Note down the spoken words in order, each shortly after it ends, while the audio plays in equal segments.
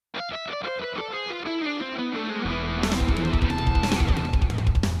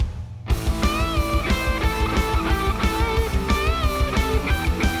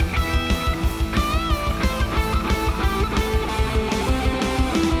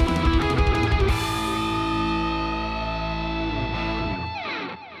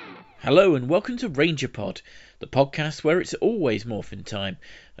Hello and welcome to Ranger Pod, the podcast where it's always Morphin time,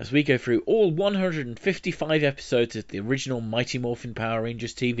 as we go through all 155 episodes of the original Mighty Morphin Power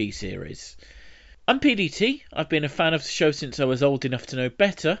Rangers TV series. I'm PDT, I've been a fan of the show since I was old enough to know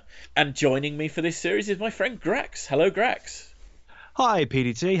better, and joining me for this series is my friend Grax. Hello Grax. Hi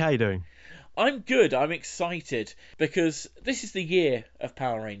PDT, how you doing? I'm good, I'm excited, because this is the year of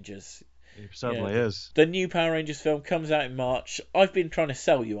Power Rangers. It certainly is. The new Power Rangers film comes out in March. I've been trying to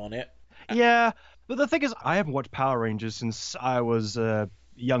sell you on it. Yeah, but the thing is, I haven't watched Power Rangers since I was a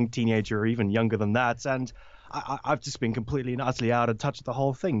young teenager, or even younger than that, and I've just been completely and utterly out of touch with the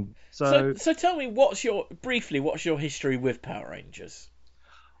whole thing. So tell me, what's your history with Power Rangers?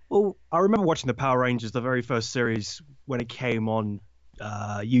 Well, I remember watching the Power Rangers, the very first series, when it came on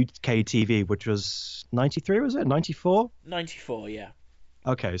UK TV, which was 93, was it? 94? 94, yeah.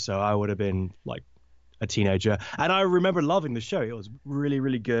 Okay, so I would have been like a teenager, and I remember loving the show. It was really,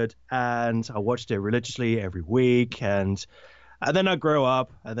 really good, and I watched it religiously every week, and then I grew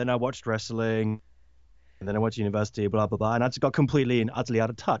up, and then I watched wrestling, and then I went to university, blah, blah, blah, and I just got completely and utterly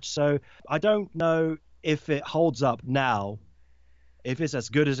out of touch. So I don't know if it holds up now, if it's as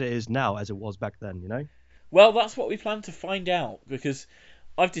good as it is now as it was back then, you know? Well, that's what we plan to find out, because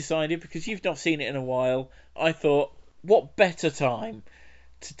I've decided, because you've not seen it in a while, I thought, what better time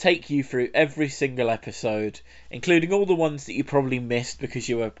to take you through every single episode, including all the ones that you probably missed because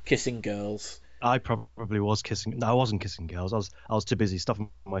you were kissing girls. I probably was kissing. No, I wasn't kissing girls. I was too busy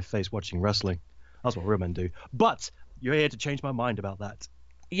stuffing my face watching wrestling. That's what real men do. But you're here to change my mind about that.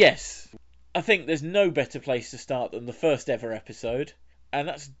 Yes. I think there's no better place to start than the first ever episode, and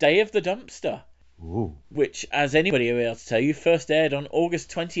that's Day of the Dumpster. Ooh. Which, as anybody will be able to tell you, first aired on August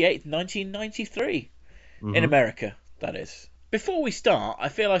 28th, 1993. In America, that is. Before we start, I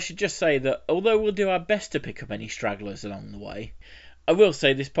feel I should just say that although we'll do our best to pick up any stragglers along the way, I will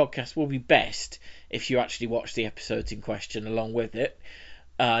say this podcast will be best if you actually watch the episodes in question along with it.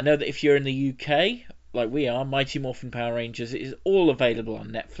 I know that if you're in the UK, like we are, Mighty Morphin Power Rangers is all available on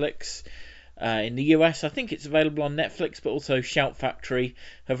Netflix. In the US, I think it's available on Netflix, but also Shout Factory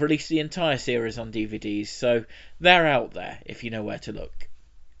have released the entire series on DVDs, so they're out there if you know where to look.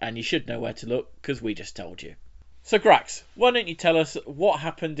 And you should know where to look, because we just told you. So, Grax, why don't you tell us what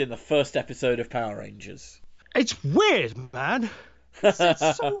happened in the first episode of Power Rangers? It's weird, man. It's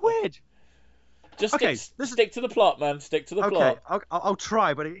so weird. Just stick to the plot, man. Stick to the plot. Okay, I'll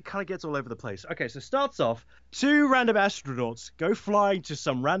try, but it kind of gets all over the place. Okay, so starts off, two random astronauts go flying to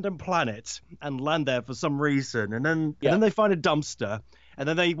some random planet and land there for some reason, and then they find a dumpster, and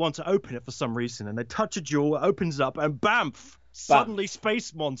then they want to open it for some reason, and they touch a jewel, it opens up, and bamf! Suddenly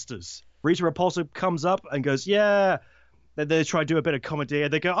space monsters. Rita Repulsa comes up and goes, yeah. Then they try to do a bit of comedy,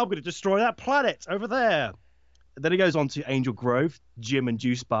 and they go, I'm going to destroy that planet over there. Then it goes on to Angel Grove, Gym and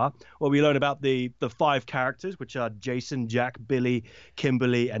Juice Bar, where we learn about the five characters, which are Jason, Jack, Billy,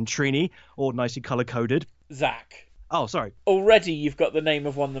 Kimberly, and Trini, all nicely color-coded. Zach. Oh, sorry. Already you've got the name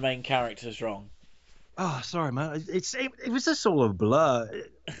of one of the main characters wrong. Oh, sorry, man. It was just all a blur.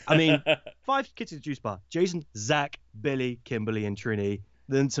 I mean, five kids at the Juice Bar. Jason, Zach, Billy, Kimberly, and Trini.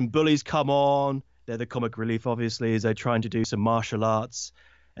 Then some bullies come on. They're the comic relief, obviously, as they're trying to do some martial arts.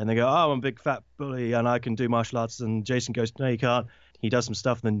 And they go, oh, I'm a big fat bully and I can do martial arts. And Jason goes, no, you can't. He does some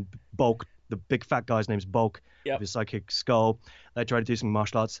stuff. And then Bulk, the big fat guy's name's Bulk, with his psychic skull. They try to do some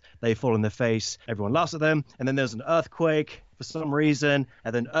martial arts. They fall on their face. Everyone laughs at them. And then there's an earthquake for some reason.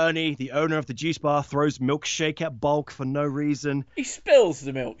 And then Ernie, the owner of the juice bar, throws milkshake at Bulk for no reason. He spills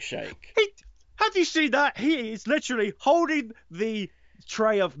the milkshake. Have you seen that? He is literally holding the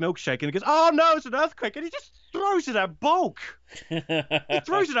tray of milkshake and he goes, oh no, it's an earthquake, and he just throws it at Bulk. He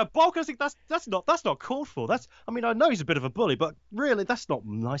throws it at Bulk. I think that's not called for. I know he's a bit of a bully, but really that's not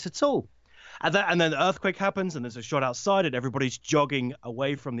nice at all. And then the earthquake happens, and there's a shot outside, and everybody's jogging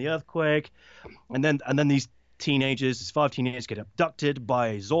away from the earthquake, and then these five teenagers get abducted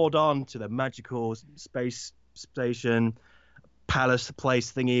by Zordon to the magical space station palace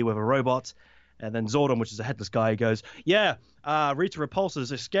place thingy with a robot. And then Zordon, which is a headless guy, goes, yeah, Rita Repulsa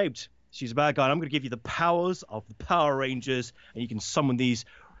has escaped. She's a bad guy, and I'm going to give you the powers of the Power Rangers, and you can summon these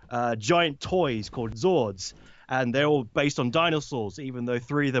giant toys called Zords. And they're all based on dinosaurs, even though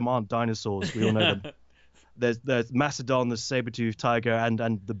three of them aren't dinosaurs. We all know them. There's Mastodon, the saber-toothed tiger, and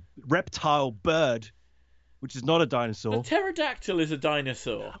the reptile bird, which is not a dinosaur. The pterodactyl is a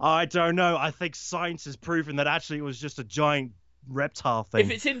dinosaur. I don't know. I think science has proven that actually it was just a giant reptile thing. If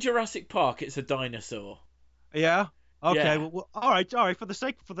it's in Jurassic Park, it's a dinosaur. Yeah. Okay. Yeah. Well, all right. For the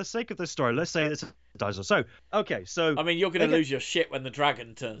sake of this story, let's say it's a dinosaur. So, okay. So. I mean, you're going to lose your shit when the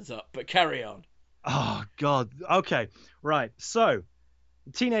dragon turns up, but carry on. Oh God. Okay. Right. So,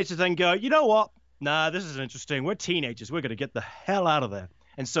 The teenagers then go, you know what? Nah, this isn't interesting. We're teenagers. We're going to get the hell out of there.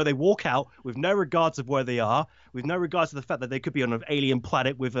 And so they walk out with no regards of where they are, with no regards to the fact that they could be on an alien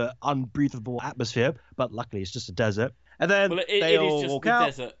planet with an unbreathable atmosphere. But luckily, it's just a desert. And then they all is just walk the out.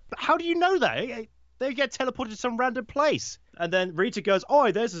 desert. But how do you know that? They get teleported to some random place. And then Rita goes,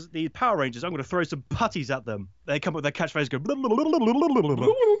 oh, there's the Power Rangers. I'm going to throw some putties at them. They come up with their catchphrase, go, blah, blah, blah, blah, blah, blah,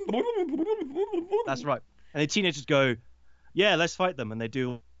 blah. That's right. And the teenagers go, yeah, let's fight them. And they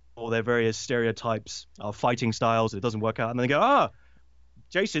do all their various stereotypes of fighting styles. And it doesn't work out. And then they go,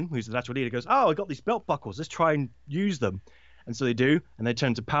 Jason, who's the natural leader, goes, I got these belt buckles. Let's try and use them. And so they do. And they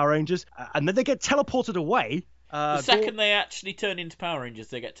turn to Power Rangers. And then they get teleported away. The second they actually turn into Power Rangers,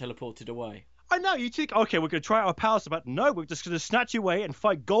 they get teleported away. I know, you think, okay, we're going to try our powers, but no, we're just going to snatch you away and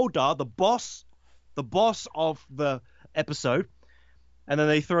fight Goldar, the boss of the episode. And then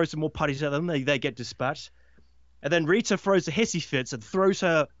they throw some more putties at them. They get dispatched. And then Rita throws the hissy fits and throws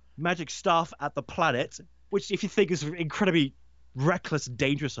her magic staff at the planet, which, if you think, is incredibly reckless and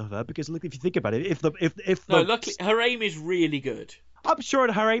dangerous of her. Because look, if you think about it, luckily her aim is really good. I'm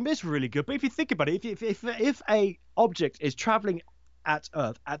sure her aim is really good, but if you think about it, if a object is traveling at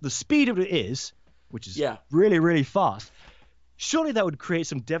Earth at the speed of it is, which is really, really fast, surely that would create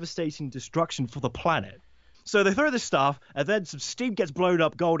some devastating destruction for the planet. So they throw this stuff, and then some steam gets blown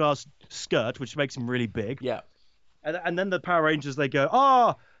up Goldar's skirt, which makes him really big. Yeah. And then the Power Rangers, they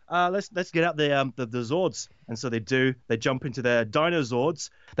go, let's get out the Zords. And so they do. They jump into their Dino Zords.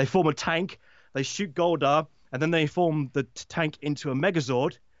 They form a tank. They shoot Goldar, and then they form the tank into a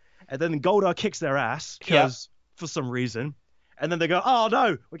Megazord. And then Goldar kicks their ass for some reason. And then they go, oh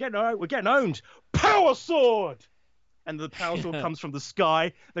no, we're getting owned. Power Sword! And the Power Sword comes from the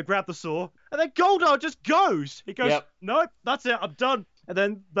sky. They grab the sword. And then Goldar just goes. He goes, nope, that's it, I'm done. And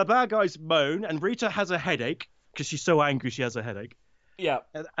then the bad guys moan, and Rita has a headache because she's so angry she has a headache. Yeah.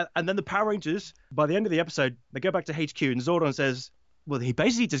 And then the Power Rangers, by the end of the episode, they go back to HQ, and Zordon says, well, he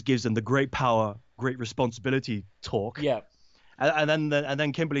basically just gives them the great power, great responsibility talk. Yeah. And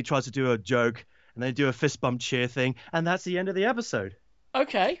then Kimberly tries to do a joke, and they do a fist bump cheer thing, and that's the end of the episode.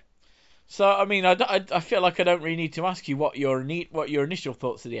 Okay. So, I mean, I feel like I don't really need to ask you what your initial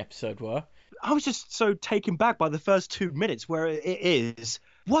thoughts of the episode were. I was just so taken back by the first 2 minutes where it is,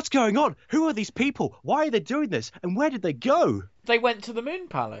 what's going on? Who are these people? Why are they doing this? And where did they go? They went to the Moon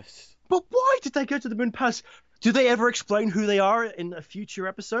Palace. But why did they go to the Moon Palace? Do they ever explain who they are in a future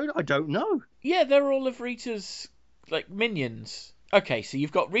episode? I don't know. Yeah, they're all of Rita's, minions. Okay, so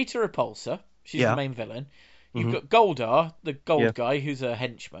you've got Rita Repulsa. She's the main villain. You've got Goldar, the gold guy, who's a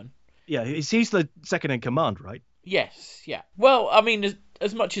henchman. Yeah, he's the second in command, right? Yes, yeah. Well, I mean,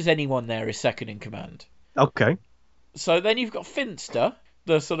 as much as anyone there is second in command. Okay. So then you've got Finster,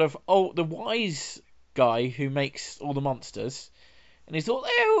 the sort of the wise guy who makes all the monsters. And he's all,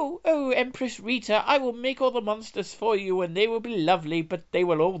 oh, Empress Rita, I will make all the monsters for you, and they will be lovely, but they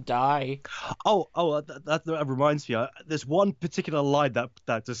will all die. That reminds me. There's one particular line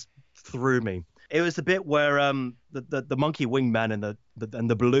that just threw me. It was the bit where the monkey wingman and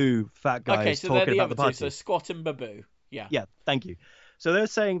the blue fat guy is talking about the party. So Squat and Baboo. Yeah. Yeah, thank you. So they're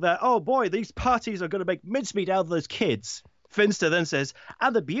saying that, oh boy, these parties are going to make mincemeat out of those kids. Finster then says,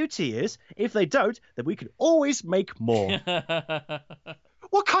 and the beauty is, if they don't, then we can always make more.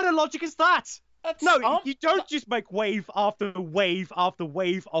 What kind of logic is that? You don't just make wave after wave after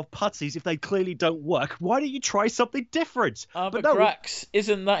wave of putties if they clearly don't work. Why don't you try something different? But no, Grax,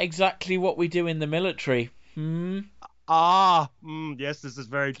 isn't that exactly what we do in the military? Yes, this is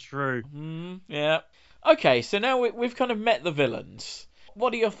very true. Yeah. Okay, so now we've kind of met the villains.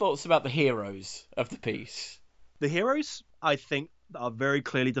 What are your thoughts about the heroes of the piece? The heroes, I think, are very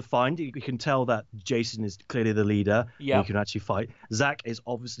clearly defined. You can tell that Jason is clearly the leader. Yeah. Who can actually fight. Zach is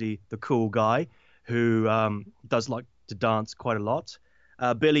obviously the cool guy who does like to dance quite a lot.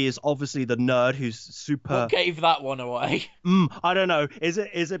 Billy is obviously the nerd who's super. What gave that one away? I don't know. Is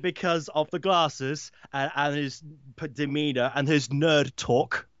it because of the glasses and his demeanor and his nerd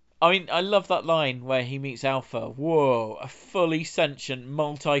talk? I mean, I love that line where he meets Alpha. Whoa, a fully sentient,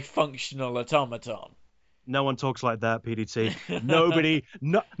 multifunctional automaton. No one talks like that, PDT. Nobody,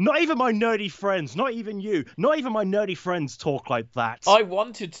 not even my nerdy friends, not even you, not even my nerdy friends talk like that. I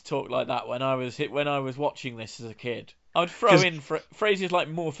wanted to talk like that when I was watching this as a kid. I would throw in phrases like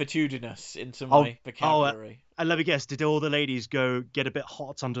morphitudinous into my vocabulary. And let me guess, did all the ladies go get a bit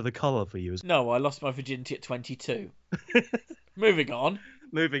hot under the collar for you? No, I lost my virginity at 22. Moving on.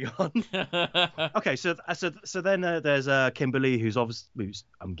 Okay, so then there's Kimberly, who's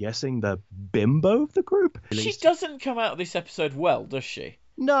I'm guessing the bimbo of the group. She doesn't come out of this episode well, does she?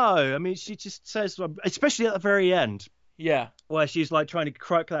 No, I mean she just says, especially at the very end, Yeah. where she's like trying to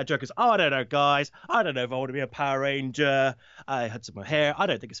crack that joke as, oh, I don't know, guys. I don't know if I want to be a Power Ranger. I had some hair. I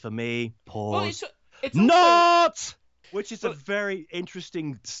don't think it's for me. Well, Pause. it's also Not! Which is a well, very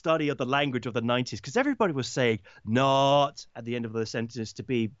interesting study of the language of the 90s, because everybody was saying not at the end of the sentence to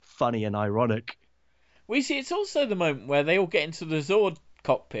be funny and ironic. we see it's also the moment where they all get into the Zord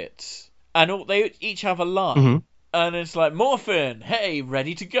cockpits and they each have a line, Mm-hmm. and it's like Morphin, hey,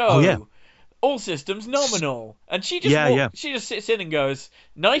 ready to go. Oh, yeah. All systems nominal, and she just Yeah. she just sits in and goes,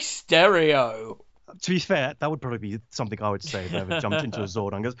 nice stereo. To be fair, that would probably be something I would say if I ever jumped into a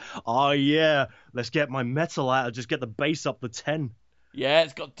Zord and goes, oh, yeah, let's get my metal out and just get the bass up to 10. Yeah,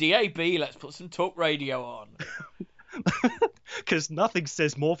 it's got DAB. Let's put some talk radio on. Because nothing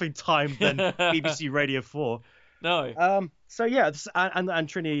says morphing time than BBC Radio 4. No. So yeah, and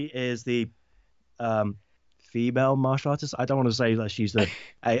Trini is the female martial artist. I don't want to say that she's the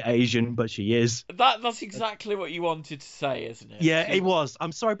Asian, but she is. That's exactly what you wanted to say, isn't it? Yeah, it was.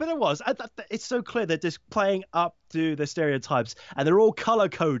 I'm sorry, but it was. It's so clear they're just playing up to the stereotypes, and they're all color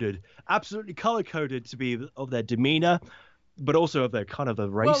coded, absolutely color coded to be of their demeanor, but also of their kind of the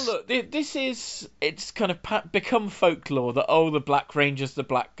race. Well, look, it's kind of become folklore that, oh, the Black Ranger's the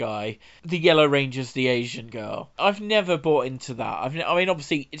black guy, the Yellow Ranger's the Asian girl. I've never bought into that. I mean,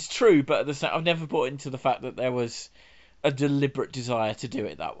 obviously, it's true, but at the same, I've never bought into the fact that there was a deliberate desire to do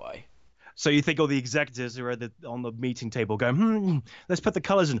it that way. So you think all the executives are on the meeting table going, let's put the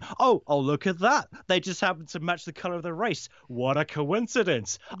colors in. Oh, look at that. They just happen to match the color of the race. What a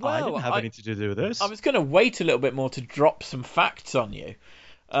coincidence. Well, I didn't have anything to do with this. I was going to wait a little bit more to drop some facts on you.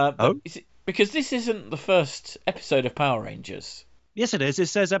 Because this isn't the first episode of Power Rangers. Yes, it is. It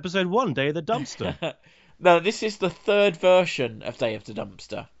says episode 1, Day of the Dumpster. No, this is the third version of Day of the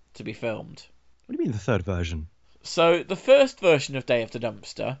Dumpster to be filmed. What do you mean the third version? So the first version of Day of the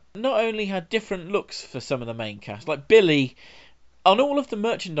Dumpster not only had different looks for some of the main cast, like Billy, on all of the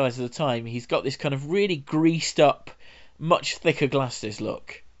merchandise of the time, he's got this kind of really greased up, much thicker glasses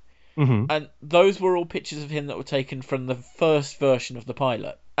look. Mm-hmm. And those were all pictures of him that were taken from the first version of the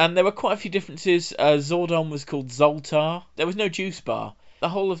pilot. And there were quite a few differences. Zordon was called Zoltar. There was no juice bar. The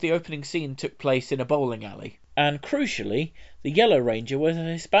whole of the opening scene took place in a bowling alley. And crucially, the Yellow Ranger was a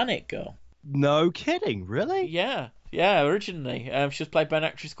Hispanic girl. No kidding, really? Yeah, originally. She was played by an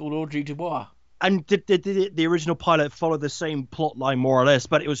actress called Audrey Dubois. And did the original pilot follow the same plot line, more or less,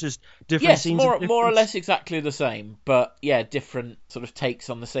 but it was just different scenes? Yes, more or less exactly the same, but yeah, different sort of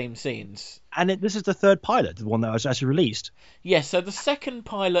takes on the same scenes. And this is the third pilot, the one that was actually released? Yes, so the second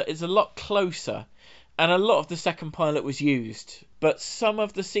pilot is a lot closer, and a lot of the second pilot was used, but some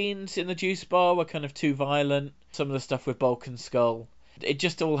of the scenes in the juice bar were kind of too violent, some of the stuff with Bulk and Skull. It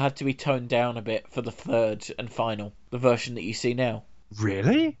just all had to be toned down a bit for the third and final, the version that you see now.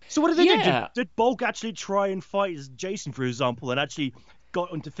 Really? So what did they Yeah. do? Did Bulk actually try and fight as Jason, for example, and actually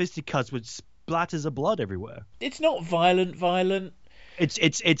got into fisticuffs with splatters of blood everywhere? It's not violent. It's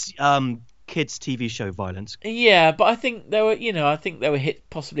kids' TV show violence. Yeah, but I think there were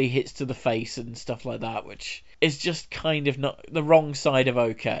possibly hits to the face and stuff like that, which is just kind of not the wrong side of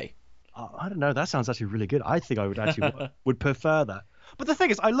okay. I don't know. That sounds actually really good. I think I would actually would prefer that. But the thing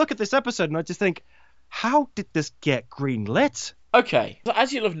is, I look at this episode and I just think, how did this get greenlit? Okay, so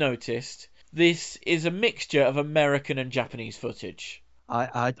as you'll have noticed, this is a mixture of American and Japanese footage.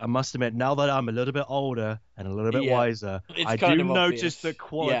 I must admit, now that I'm a little bit older and a little bit wiser, it's I kind do of notice obvious. the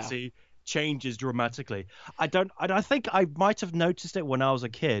quality changes dramatically. I think I might have noticed it when I was a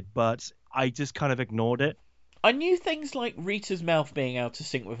kid, but I just kind of ignored it. I knew things like Rita's mouth being out of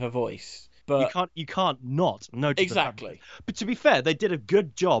sync with her voice, but You can't not notice exactly. that. But to be fair, they did a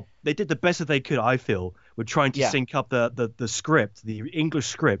good job. They did the best that they could, I feel, with trying to sync up the script, the English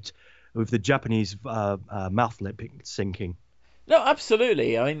script, with the Japanese mouth lip syncing. No,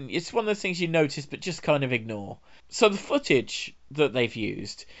 absolutely. I mean, it's one of those things you notice but just kind of ignore. So the footage that they've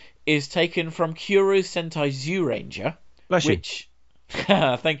used is taken from Kyoryu's Sentai Zyuranger, Bless you. which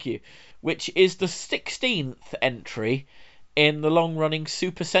thank you, which is the 16th entry in the long-running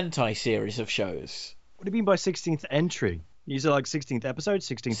Super Sentai series of shows. What do you mean by 16th entry? Is it like 16th episode,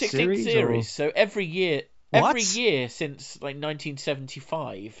 16th 16th series? series. So every year What? since like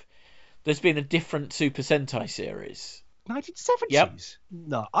 1975, there's been a different Super Sentai series. 1970s? Yep.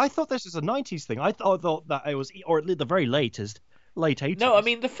 No, I thought this was a 90s thing. I thought that it was, or at the very latest, late 80s. No, I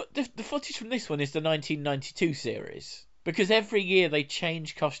mean the footage from this one is the 1992 series, because every year they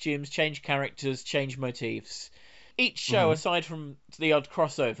change costumes, change characters, change motifs. Each show, aside from the odd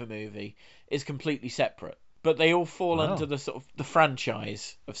crossover movie, is completely separate, but they all fall under the sort of the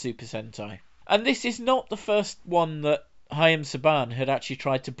franchise of Super Sentai. And this is not the first one that Hayam Saban had actually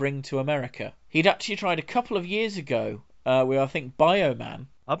tried to bring to America. He'd actually tried a couple of years ago with, I think, Bioman.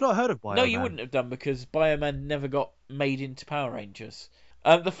 I've not heard of Bioman. No, you wouldn't have done, because Bioman never got made into Power Rangers.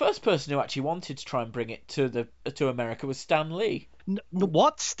 The first person who actually wanted to try and bring it to America was Stan Lee.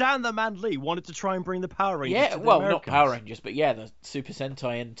 What? Stan the Man Lee wanted to try and bring the Power Rangers Yeah, to the well, Americans. not Power Rangers, but yeah, the Super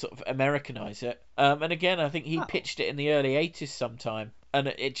Sentai, and sort of Americanize it. And again, I think he pitched it in the early 80s sometime, and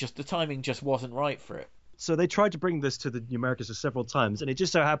the timing just wasn't right for it. So they tried to bring this to the Americas several times, and it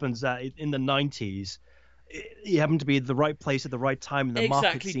just so happens that in the 90s, it happened to be at the right place at the right time, and the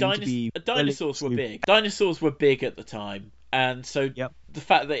market seemed to be... Dinosaurs were big. Dinosaurs were big at the time. And so the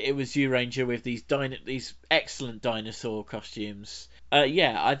fact that it was Zyuranger with these excellent dinosaur costumes,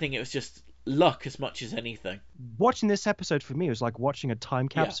 I think it was just luck as much as anything. Watching this episode for me was like watching a time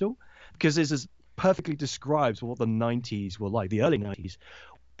capsule, because this perfectly describes what the 90s were like, the early 90s.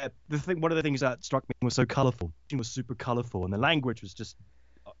 One of the things that struck me was so colourful. It was super colourful, and the language was just,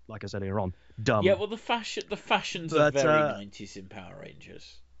 like I said earlier on, dumb. Yeah, well, the fashions are very 90s in Power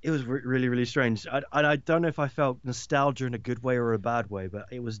Rangers. It was really, really strange. I don't know if I felt nostalgia in a good way or a bad way, but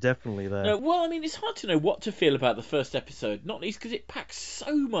it was definitely there. No, well, I mean, it's hard to know what to feel about the first episode, not least because it packs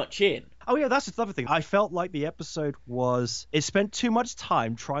so much in. Oh, yeah, that's the other thing. I felt like the episode it spent too much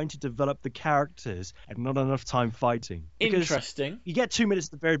time trying to develop the characters and not enough time fighting. Interesting. You get 2 minutes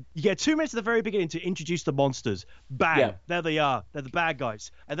at the very beginning to introduce the monsters. Bang, there they are. They're the bad guys.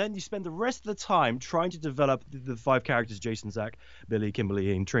 And then you spend the rest of the time trying to develop the 5 characters: Jason, Zach, Billy,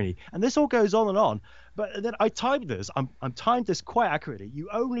 Kimberly, and Trini. And this all goes on and on. But then I timed this. I'm timed this quite accurately. You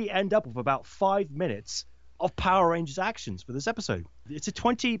only end up with about 5 minutes of Power Rangers actions for this episode. It's a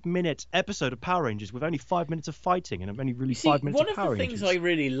 20-minute episode of Power Rangers with only 5 minutes of fighting and only really 5 minutes of Power Rangers. One of the things I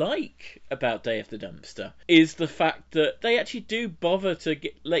really like about Day of the Dumpster is the fact that they actually do bother to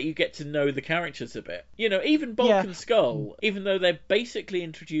let you get to know the characters a bit. You know, even Bulk and Skull, even though they're basically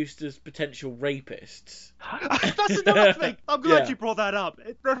introduced as potential rapists. That's another thing. I'm glad you brought that up.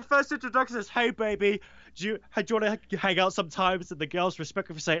 The first introduction is, "Hey, baby, do you want to hang out sometimes?" And the girls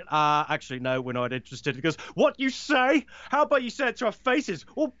respectfully say, actually, no, we're not interested. He goes, "What you say? How about you say it to our faces?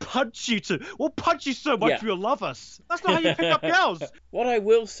 We'll punch you so much you'll love us." That's not how you pick up girls. What I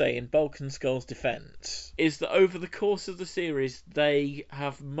will say in Bulk and Skull's defense is that over the course of the series, they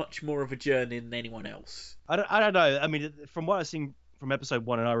have much more of a journey than anyone else. I don't know. I mean, from what I've seen from episode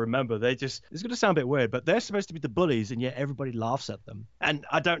 1, and I remember, it's going to sound a bit weird, but they're supposed to be the bullies, and yet everybody laughs at them. And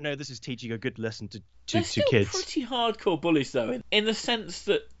I don't know, this is teaching a good lesson to they're kids. They're still pretty hardcore bullies, though, in the sense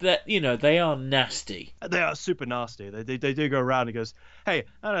that they are nasty. They are super nasty. They do go around and goes, "Hey,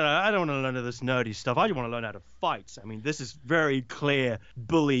 I don't want to learn all this nerdy stuff. I just want to learn how to fight." I mean, this is very clear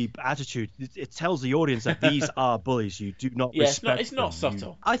bully attitude. It tells the audience that these are bullies. You do not respect it's not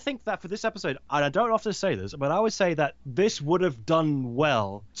subtle. I think that for this episode, and I don't often say this, but I would say that this would have done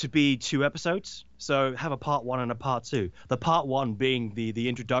well to be 2 episodes. So have a part 1 and a part 2. The part 1 being the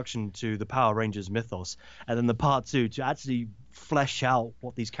introduction to the Power Rangers mythos, and then the part 2 to actually flesh out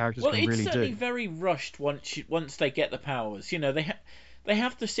what these characters can really do. Well, it's certainly very rushed once they get the powers. You know, they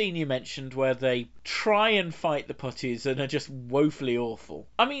have the scene you mentioned where they try and fight the putties and are just woefully awful.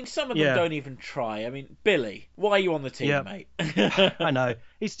 I mean, some of them don't even try. I mean, Billy, why are you on the team, mate? I know.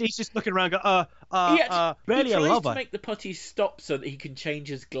 He's just looking around going, barely a lover. He tries to make the putties stop so that he can change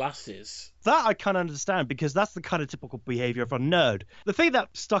his glasses. That I can't understand, because that's the kind of typical behavior of a nerd. The thing that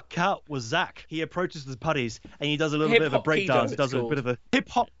stuck out was Zach. He approaches the putties and he does a little bit of a breakdance. He does a bit of a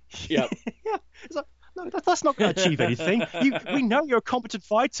hip-hop. Yeah. It's like, no, that's not going to achieve anything. We know you're a competent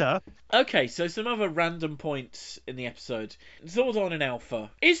fighter. Okay, so some other random points in the episode. Zordon and Alpha.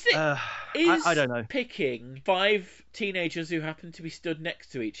 I don't know. Picking 5 teenagers who happen to be stood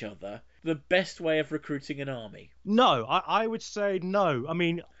next to each other the best way of recruiting an army? No, I would say no. I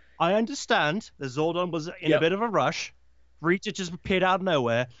mean, I understand that Zordon was in a bit of a rush. Rita just appeared out of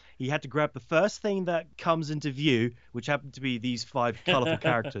nowhere. He had to grab the first thing that comes into view, which happened to be these 5 colourful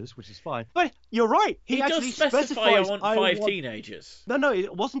characters, which is fine. But you're right. He actually does specify I want 5 teenagers. No,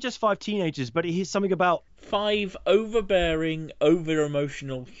 it wasn't just 5 teenagers, but he's something about 5 overbearing,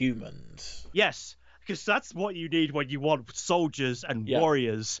 over-emotional humans. Yes. Because that's what you need when you want soldiers and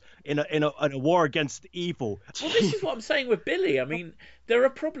warriors in a war against evil. Well, this is what I'm saying with Billy. I mean, there are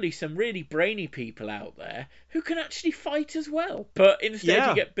probably some really brainy people out there who can actually fight as well. But instead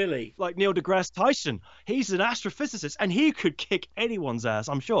you get Billy. Like Neil deGrasse Tyson. He's an astrophysicist, and he could kick anyone's ass,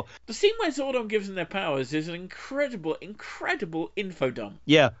 I'm sure. The scene where Zordon gives them their powers is an incredible info dump.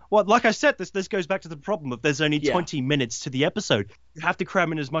 Yeah. Well, like I said, this goes back to the problem of there's only 20 minutes to the episode. You have to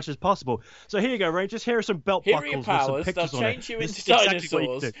cram in as much as possible. So here you go, Rangers. Here are some belt Here buckles are your powers. with some pictures They'll change you into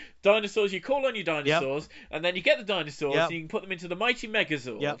dinosaurs. Exactly Dinosaurs, you call on your dinosaurs, and then you get the dinosaurs, Yep. and you can put them into the mighty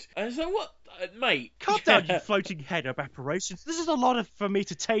Megazord. Yep. And so what, mate? Calm down, you floating head of apparitions. This is a lot for me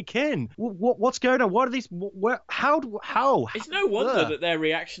to take in. What's going on? What are these? How? It's no wonder that their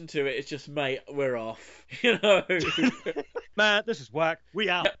reaction to it is just, mate, we're off. You know. Man, this is whack. We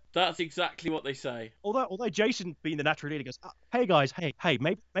out. Yep, that's exactly what they say. Although Jason, being the natural leader, goes, "Hey guys, hey,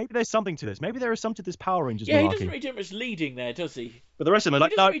 maybe there's something to this. Maybe there is something to this Power Rangers Yeah, malarkey." he doesn't really do much leading there, does he? But the rest of them are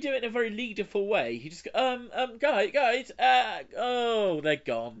like, he no. doesn't really do it in a very leaderful way. He just guys, they're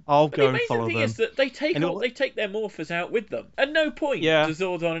gone. I'll But go the and amazing follow thing them. is that they take their morphers out with them. At no point does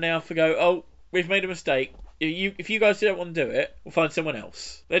Zordon and Alpha go, "Oh, we've made a mistake. If you guys don't want to do it, we'll find someone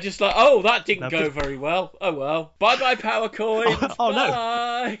else." They're just like, "Oh, that didn't go very well. Oh well. Bye power coins.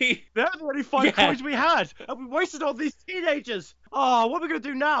 Bye." They're the only 5 coins we had, and we wasted all these teenagers. Oh, what are we gonna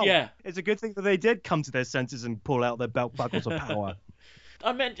do now? Yeah. It's a good thing that they did come to their senses and pull out their belt buckles of power.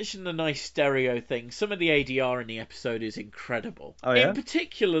 I mentioned the nice stereo thing. Some of the ADR in the episode is incredible. Oh, yeah? In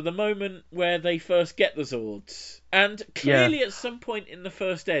particular, the moment where they first get the Zords. And clearly at some point in the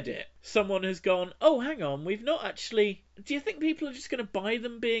first edit, someone has gone, "Oh, hang on, we've not actually... Do you think people are just going to buy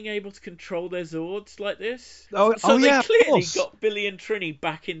them being able to control their Zords like this?" So they clearly got Billy and Trini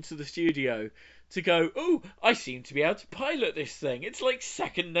back into the studio to go, "Oh, I seem to be able to pilot this thing. It's like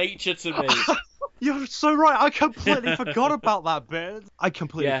second nature to me." You're so right. I completely forgot about that bit. I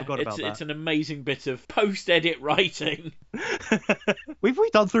completely forgot about that. It's an amazing bit of post-edit writing. We've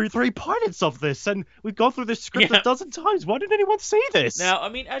done through 3 pilots of this, and we've gone through this script a dozen times. Why didn't anyone see this? Now, I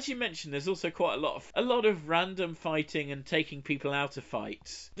mean, as you mentioned, there's also quite a lot of random fighting and taking people out of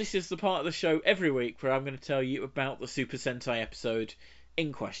fights. This is the part of the show every week where I'm going to tell you about the Super Sentai episode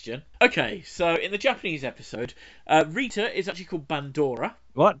in question. Okay, so in the Japanese episode, Rita is actually called Bandora.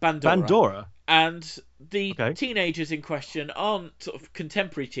 What? Bandora? And the teenagers in question aren't sort of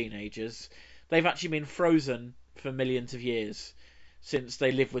contemporary teenagers. They've actually been frozen for millions of years since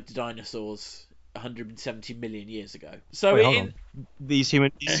they lived with the dinosaurs 170 million years ago. So these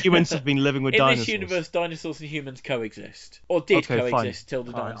humans have been living with dinosaurs. In this universe, dinosaurs and humans coexist, or did coexist till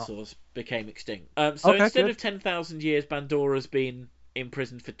the dinosaurs became extinct. So instead of 10,000 years, Bandora's been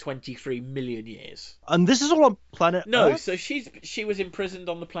imprisoned for 23 million years. And this is all on planet Earth? So she was imprisoned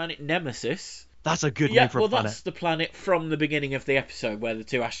on the planet Nemesis. That's a good name for a planet. That's the planet from the beginning of the episode where the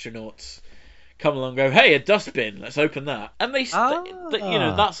 2 astronauts come along and go, "Hey, a dustbin, let's open that." And they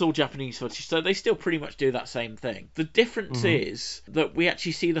that's all Japanese footage, so they still pretty much do that same thing. The difference is that we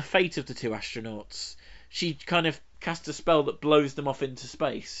actually see the fate of the 2 astronauts. She kind of cast a spell that blows them off into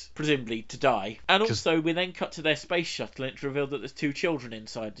space, presumably to die. And also, we then cut to their space shuttle, and it's revealed that there's 2 children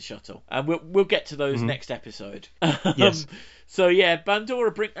inside the shuttle. And we'll get to those next episode. Yes. So yeah,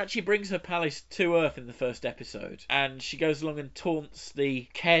 Bandora actually brings her palace to Earth in the first episode, and she goes along and taunts the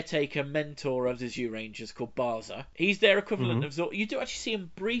caretaker mentor of the Zyurangers called Barza. He's their equivalent of Zord. You do actually see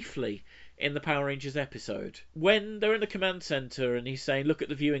him briefly in the Power Rangers episode when they're in the command center and he's saying, "Look at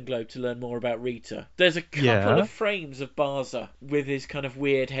the viewing globe to learn more about Rita." There's a couple of frames of Barza with his kind of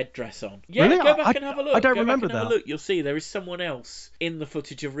weird headdress on. Yeah, really? Go back and have a look. I don't remember that. Have a look. You'll see there is someone else in the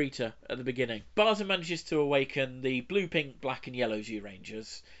footage of Rita at the beginning. Barza manages to awaken the blue, pink, black and yellow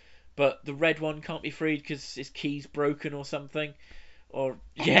Zyurangers, but the red one can't be freed because his key's broken or something. The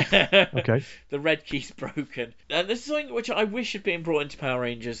red key's broken. And this is something which I wish had been brought into Power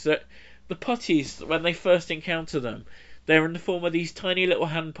Rangers, that the putties, when they first encounter them, they're in the form of these tiny little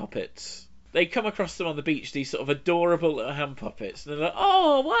hand puppets. They come across them on the beach, these sort of adorable little hand puppets, and they're like,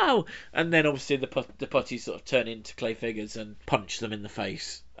 "Oh, wow!" And then obviously the putties sort of turn into clay figures and punch them in the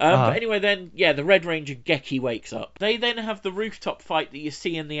face. But anyway, then, the Red Ranger Geki wakes up. They then have the rooftop fight that you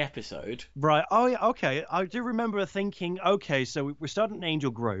see in the episode. Right. Oh, yeah, okay. I do remember thinking, okay, so we're starting in Angel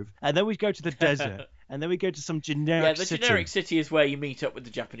Grove, and then we go to the desert, and then we go to some generic city. Yeah, the generic city is where you meet up with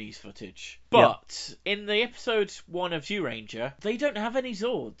the Japanese footage. But in the episode 1 of Zyuranger, they don't have any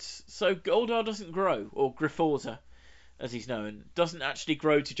Zords. So Goldar doesn't grow, or Grifforza, as he's known, doesn't actually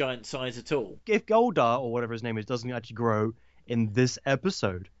grow to giant size at all. If Goldar, or whatever his name is, doesn't actually grow in this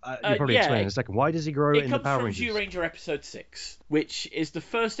episode, you'll probably explain in a second. Why does he grow in the Power Rangers? It comes from Zyuranger episode 6, which is the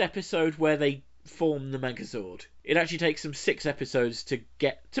first episode where they form the Megazord. It actually takes them 6 episodes to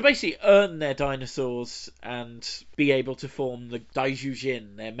basically earn their dinosaurs and be able to form the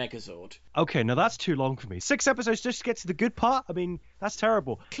Daijujin, their Megazord. Okay, now that's too long for me. 6 episodes just to get to the good part? I mean, that's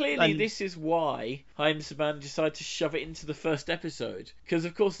terrible. Clearly, this is why Hayao Saban decided to shove it into the first episode. Because,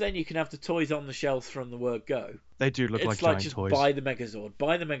 of course, then you can have the toys on the shelves from the word go. They do look like giant just toys. buy the Megazord.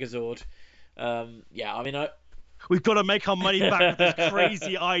 Buy the Megazord. We've got to make our money back with this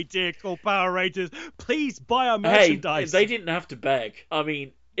crazy idea called Power Rangers. Please buy our merchandise. Hey, they didn't have to beg. I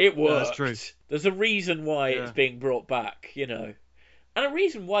mean, it worked. No, that's true. There's a reason why it's being brought back, you know. And a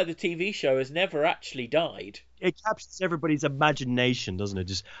reason why the TV show has never actually died. It captures everybody's imagination, doesn't it?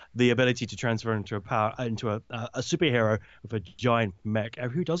 Just the ability to transfer into a superhero with a giant mech.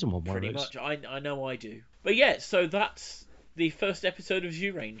 Who doesn't want one of those? Pretty much. I know I do. But yeah, so that's the first episode of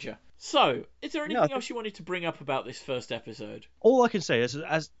Zyuranger. So, is there anything else you wanted to bring up about this first episode? All I can say is,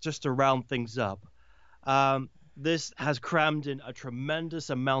 as just to round things up, this has crammed in a tremendous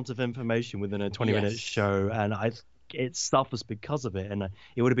amount of information within a 20-minute show, and it suffers because of it, and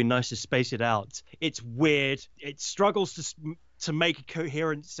it would have been nice to space it out. It's weird. It struggles to make a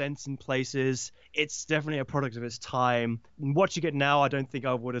coherent sense in places. It's definitely a product of its time. Watching it now, I don't think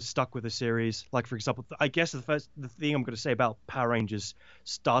I would have stuck with the series. Like, for example, I guess the thing I'm going to say about Power Rangers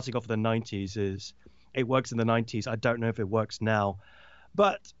starting off in the 90s is it works in the 90s. I don't know if it works now.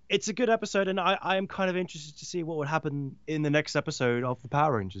 But it's a good episode, and I am kind of interested to see what would happen in the next episode of the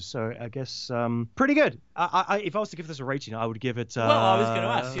Power Rangers. So I guess pretty good. If I was to give this a rating, I would give it... well, I was going to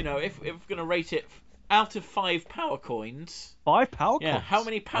ask, if we're going to rate it out of 5 power coins... 5 power coins? Yeah, how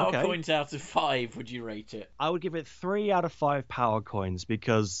many power coins out of 5 would you rate it? I would give it 3 out of 5 power coins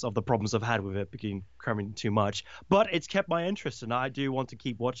because of the problems I've had with it being cramming too much. But it's kept my interest, and I do want to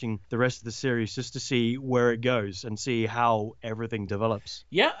keep watching the rest of the series just to see where it goes and see how everything develops.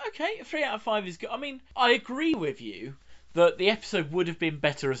 Yeah, okay, 3 out of 5 is good. I mean, I agree with you that the episode would have been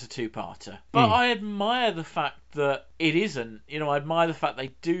better as a 2-parter. But I admire the fact that it isn't. I admire the fact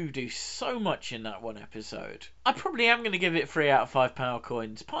they do so much in that one episode. I probably am going to give it 3 out of 5 power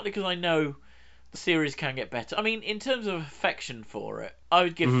coins, partly because I know the series can get better. I mean, in terms of affection for it, I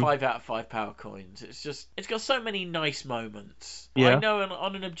would give 5 out of 5 power coins. It's got so many nice moments. Yeah. I know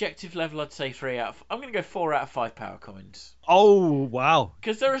on an objective level, I'd say 3 out of... I'm going to go 4 out of 5 power coins. Oh, wow.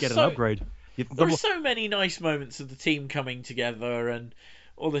 Because there are an upgrade. There are so many nice moments of the team coming together and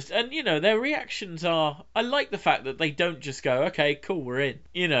all this. And, their reactions are... I like the fact that they don't just go, okay, cool, we're in.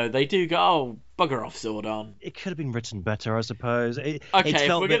 They do go, oh, bugger off, Zordon. It could have been written better, I suppose. Okay, if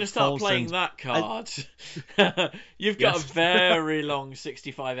we're going to start playing that card, you've got a very long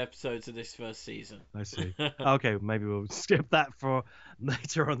 65 episodes of this first season. I see. Okay, maybe we'll skip that for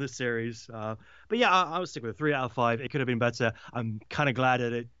later on the series. But yeah, I would stick with 3 out of 5. It could have been better. I'm kind of glad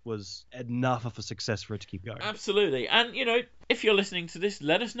that it was enough of a success for it to keep going. Absolutely. And, if you're listening to this,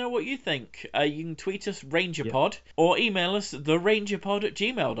 let us know what you think. You can tweet us RangerPod or email us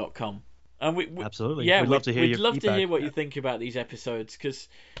therangerpod@gmail.com. And absolutely. Yeah, we'd love to hear your feedback. To hear what you think about these episodes, because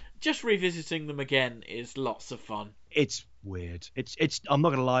just revisiting them again is lots of fun. It's weird. It's. I'm not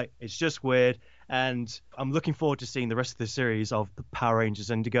gonna lie. It's just weird, and I'm looking forward to seeing the rest of the series of the Power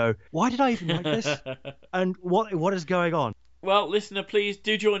Rangers and to go, why did I even like this? And what is going on? Well, listener, please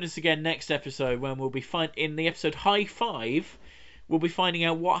do join us again next episode when we'll be in the episode High Five. We'll be finding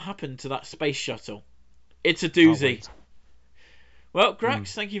out what happened to that space shuttle. It's a doozy. Well,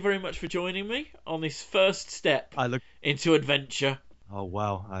 Grax, thank you very much for joining me on this first step into adventure. Oh,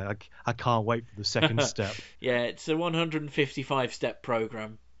 wow. I can't wait for the second step. Yeah, it's a 155-step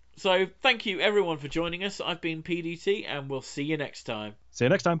program. So thank you, everyone, for joining us. I've been PDT, and we'll see you next time. See you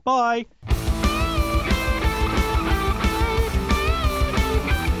next time. Bye.